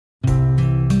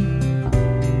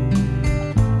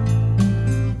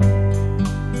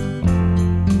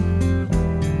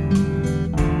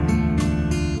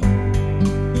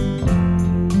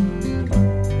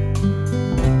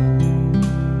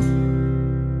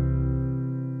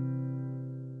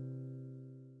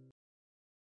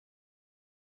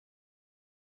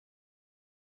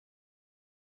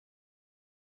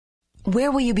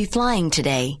Where will you be flying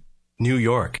today? New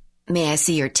York. May I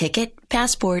see your ticket,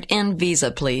 passport, and visa,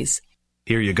 please?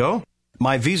 Here you go.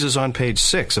 My visa's on page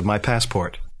 6 of my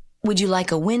passport. Would you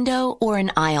like a window or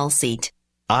an aisle seat?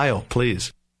 Aisle,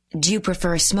 please. Do you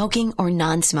prefer smoking or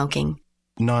non-smoking?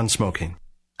 Non-smoking.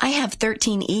 I have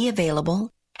 13E available.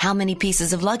 How many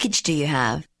pieces of luggage do you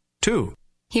have? 2.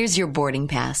 Here's your boarding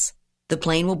pass. The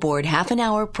plane will board half an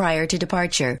hour prior to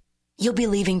departure. You'll be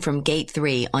leaving from gate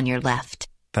 3 on your left.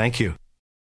 Thank you.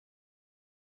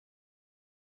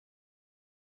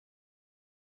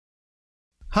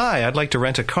 Hi, I'd like to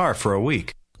rent a car for a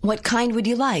week. What kind would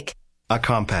you like? A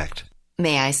compact.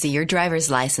 May I see your driver's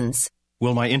license?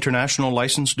 Will my international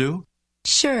license do?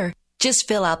 Sure. Just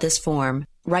fill out this form.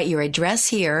 Write your address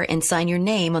here and sign your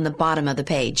name on the bottom of the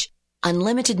page.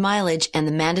 Unlimited mileage and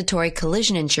the mandatory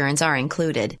collision insurance are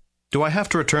included. Do I have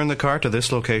to return the car to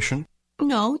this location?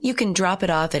 No, you can drop it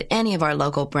off at any of our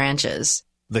local branches.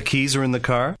 The keys are in the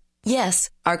car? Yes,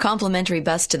 our complimentary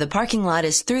bus to the parking lot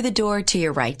is through the door to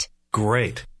your right.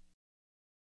 Great.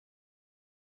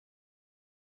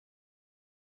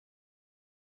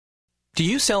 Do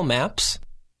you sell maps?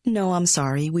 No, I'm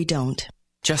sorry, we don't.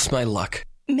 Just my luck.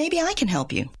 Maybe I can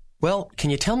help you. Well, can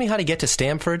you tell me how to get to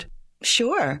Stamford?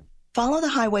 Sure. Follow the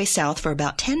highway south for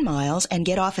about 10 miles and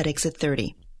get off at exit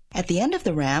 30. At the end of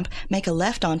the ramp, make a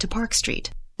left onto Park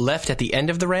Street. Left at the end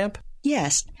of the ramp?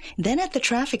 Yes. Then at the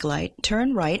traffic light,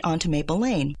 turn right onto Maple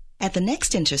Lane. At the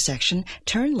next intersection,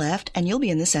 turn left and you'll be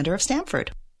in the center of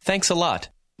Stamford. Thanks a lot.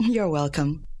 You're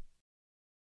welcome.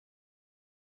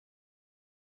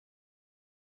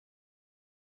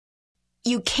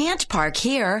 You can't park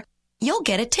here. You'll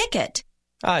get a ticket.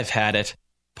 I've had it.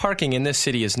 Parking in this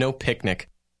city is no picnic.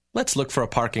 Let's look for a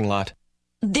parking lot.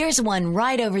 There's one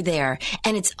right over there,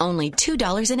 and it's only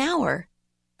 $2 an hour.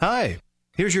 Hi,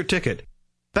 here's your ticket.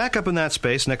 Back up in that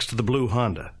space next to the blue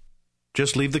Honda.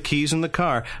 Just leave the keys in the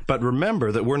car, but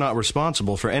remember that we're not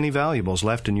responsible for any valuables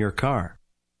left in your car.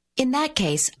 In that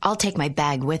case, I'll take my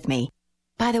bag with me.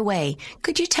 By the way,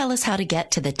 could you tell us how to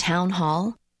get to the town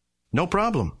hall? No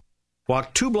problem.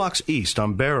 Walk 2 blocks east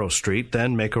on Barrow Street,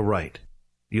 then make a right.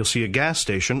 You'll see a gas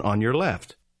station on your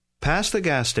left. Pass the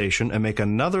gas station and make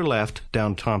another left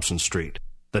down Thompson Street.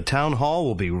 The town hall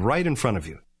will be right in front of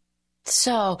you.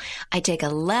 So, I take a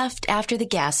left after the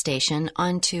gas station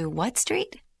onto what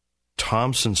street?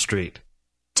 Thompson Street.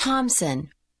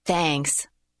 Thompson. Thanks.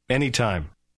 Anytime.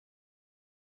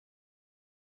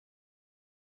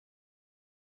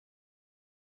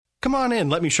 Come on in,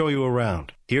 let me show you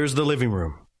around. Here's the living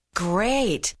room.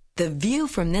 Great. The view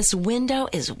from this window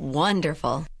is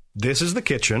wonderful. This is the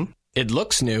kitchen. It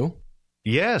looks new.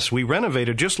 Yes, we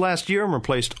renovated just last year and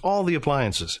replaced all the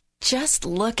appliances. Just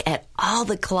look at all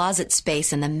the closet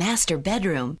space in the master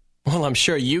bedroom. Well, I'm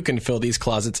sure you can fill these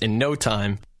closets in no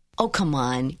time. Oh, come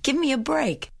on. Give me a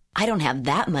break. I don't have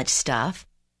that much stuff.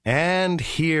 And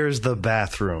here's the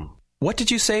bathroom. What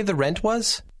did you say the rent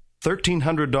was?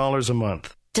 $1,300 a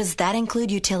month. Does that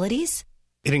include utilities?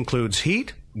 It includes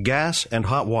heat, gas, and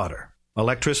hot water.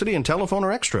 Electricity and telephone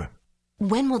are extra.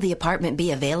 When will the apartment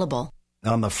be available?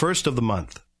 On the 1st of the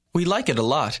month. We like it a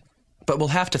lot, but we'll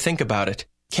have to think about it.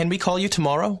 Can we call you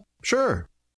tomorrow? Sure.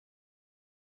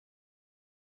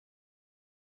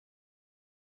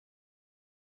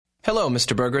 Hello,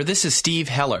 Mr. Berger. This is Steve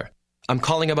Heller. I'm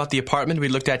calling about the apartment we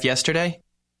looked at yesterday.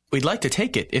 We'd like to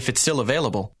take it if it's still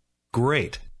available.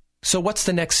 Great. So what's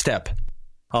the next step?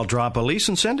 I'll drop a lease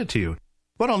and send it to you.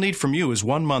 What I'll need from you is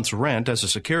 1 month's rent as a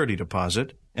security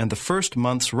deposit and the first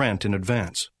month's rent in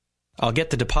advance. I'll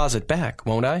get the deposit back,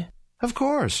 won't I? Of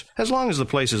course, as long as the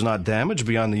place is not damaged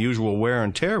beyond the usual wear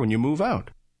and tear when you move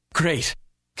out. Great.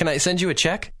 Can I send you a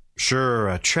check? Sure,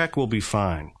 a check will be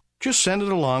fine. Just send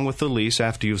it along with the lease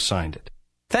after you've signed it.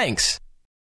 Thanks.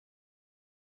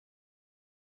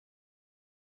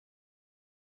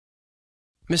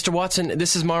 Mr. Watson,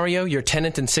 this is Mario, your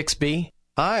tenant in 6B.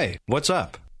 Hi, what's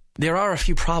up? There are a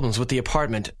few problems with the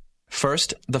apartment.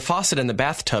 First, the faucet in the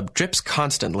bathtub drips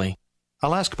constantly.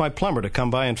 I'll ask my plumber to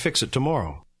come by and fix it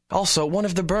tomorrow. Also, one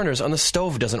of the burners on the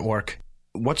stove doesn't work.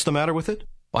 What's the matter with it?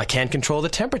 I can't control the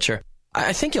temperature.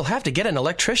 I think you'll have to get an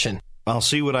electrician. I'll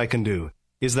see what I can do.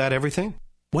 Is that everything?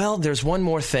 Well, there's one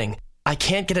more thing. I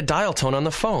can't get a dial tone on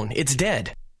the phone. It's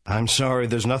dead. I'm sorry,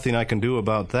 there's nothing I can do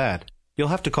about that. You'll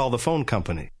have to call the phone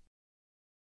company.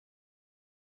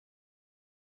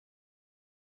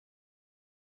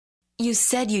 You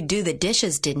said you'd do the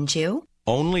dishes, didn't you?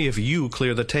 Only if you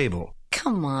clear the table.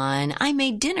 Come on, I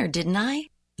made dinner, didn't I?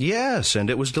 Yes, and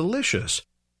it was delicious.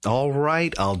 All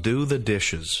right, I'll do the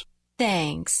dishes.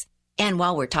 Thanks. And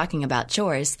while we're talking about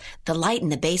chores, the light in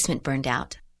the basement burned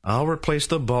out. I'll replace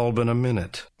the bulb in a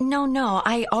minute. No,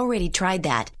 I already tried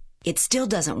that. It still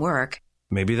doesn't work.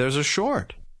 Maybe there's a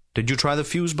short. Did you try the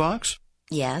fuse box?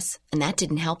 Yes, and that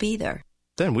didn't help either.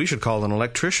 Then we should call an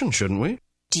electrician, shouldn't we?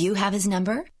 Do you have his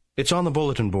number? It's on the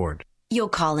bulletin board. You'll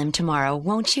call him tomorrow,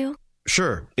 won't you?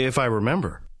 Sure, if I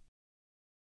remember.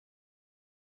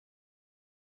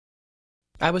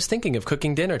 I was thinking of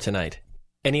cooking dinner tonight.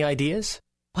 Any ideas?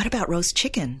 What about roast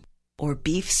chicken? Or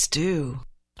beef stew?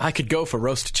 I could go for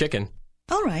roast chicken.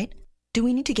 All right. Do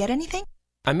we need to get anything?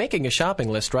 I'm making a shopping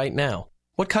list right now.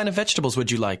 What kind of vegetables would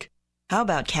you like? How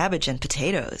about cabbage and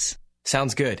potatoes?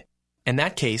 Sounds good. In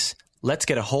that case, let's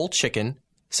get a whole chicken,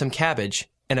 some cabbage,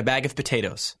 and a bag of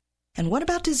potatoes. And what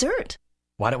about dessert?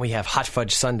 Why don't we have hot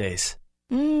fudge sundaes?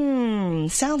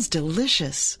 Sounds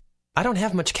delicious. I don't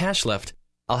have much cash left.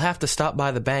 I'll have to stop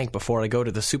by the bank before I go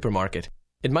to the supermarket.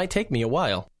 It might take me a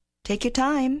while. Take your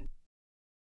time.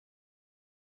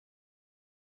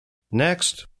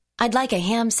 Next. I'd like a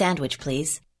ham sandwich,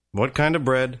 please. What kind of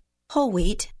bread? Whole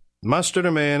wheat. Mustard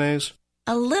or mayonnaise?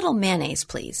 A little mayonnaise,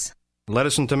 please.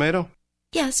 Lettuce and tomato?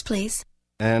 Yes, please.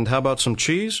 And how about some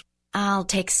cheese? I'll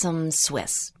take some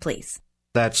Swiss, please.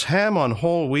 That's ham on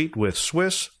whole wheat with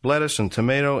Swiss, lettuce and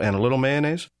tomato and a little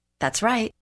mayonnaise? That's right.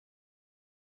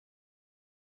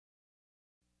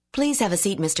 Please have a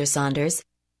seat, Mr. Saunders.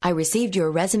 I received your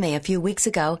resume a few weeks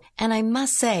ago, and I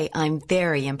must say I'm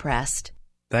very impressed.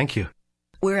 Thank you.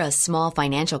 We're a small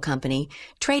financial company,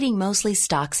 trading mostly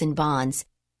stocks and bonds.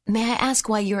 May I ask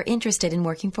why you're interested in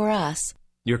working for us?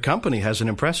 Your company has an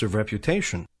impressive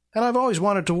reputation, and I've always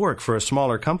wanted to work for a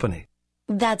smaller company.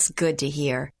 That's good to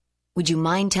hear. Would you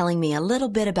mind telling me a little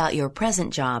bit about your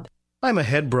present job? I'm a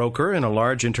head broker in a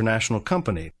large international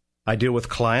company. I deal with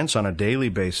clients on a daily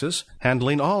basis,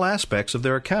 handling all aspects of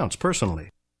their accounts personally.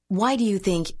 Why do you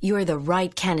think you're the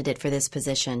right candidate for this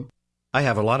position? I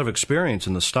have a lot of experience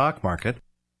in the stock market,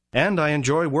 and I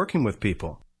enjoy working with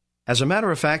people. As a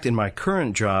matter of fact, in my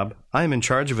current job, I am in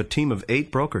charge of a team of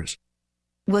 8 brokers.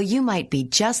 Well, you might be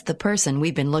just the person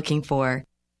we've been looking for.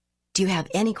 Do you have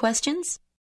any questions?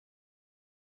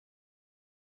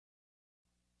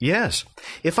 Yes.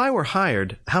 If I were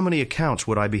hired, how many accounts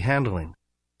would I be handling?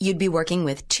 You'd be working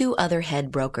with 2 other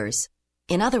head brokers.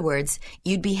 In other words,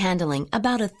 you'd be handling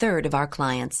about a third of our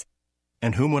clients.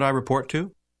 And whom would I report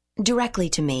to? Directly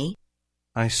to me.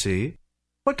 I see.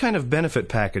 What kind of benefit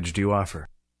package do you offer?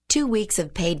 2 weeks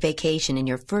of paid vacation in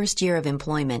your first year of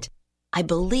employment. I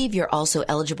believe you're also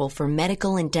eligible for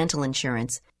medical and dental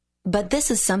insurance. But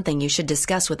this is something you should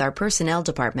discuss with our personnel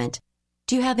department.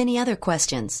 Do you have any other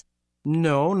questions?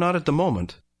 No, not at the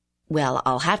moment. Well,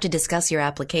 I'll have to discuss your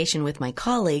application with my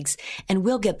colleagues, and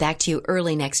we'll get back to you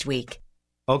early next week.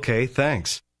 Okay,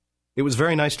 thanks. It was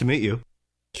very nice to meet you.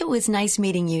 It was nice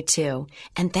meeting you too,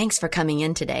 and thanks for coming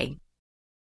in today.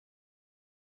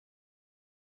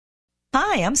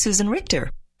 Hi, I'm Susan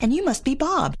Richter, and you must be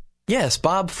Bob. Yes,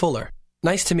 Bob Fuller.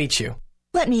 Nice to meet you.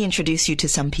 Let me introduce you to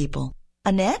some people.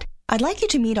 Annette, I'd like you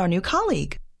to meet our new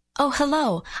colleague. Oh,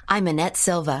 hello. I'm Annette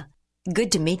Silva.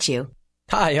 Good to meet you.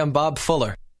 Hi, I'm Bob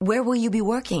Fuller. Where will you be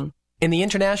working? In the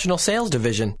International Sales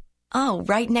Division. Oh,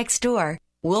 right next door.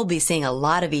 We'll be seeing a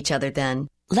lot of each other then.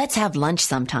 Let's have lunch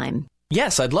sometime.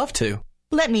 Yes, I'd love to.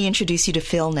 Let me introduce you to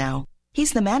Phil now.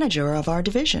 He's the manager of our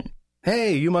division.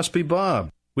 Hey, you must be Bob.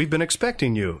 We've been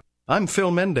expecting you. I'm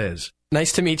Phil Mendez.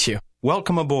 Nice to meet you.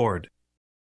 Welcome aboard.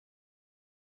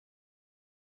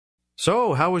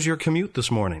 So, how was your commute this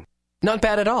morning? Not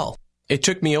bad at all. It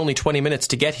took me only 20 minutes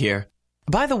to get here.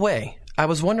 By the way, I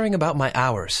was wondering about my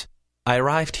hours. I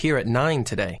arrived here at 9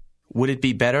 today. Would it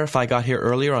be better if I got here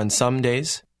earlier on some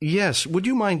days? Yes. Would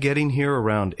you mind getting here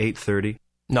around 8:30?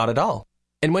 Not at all.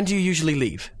 And when do you usually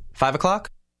leave? 5 o'clock?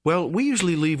 Well, we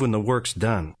usually leave when the work's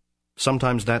done.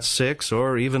 Sometimes that's 6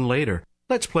 or even later.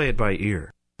 Let's play it by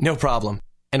ear. No problem.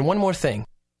 And one more thing.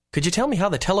 Could you tell me how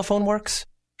the telephone works?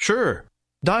 Sure.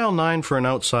 Dial 9 for an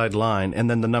outside line and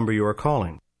then the number you are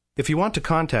calling. If you want to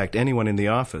contact anyone in the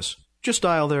office, just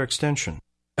dial their extension.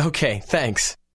 Okay, thanks.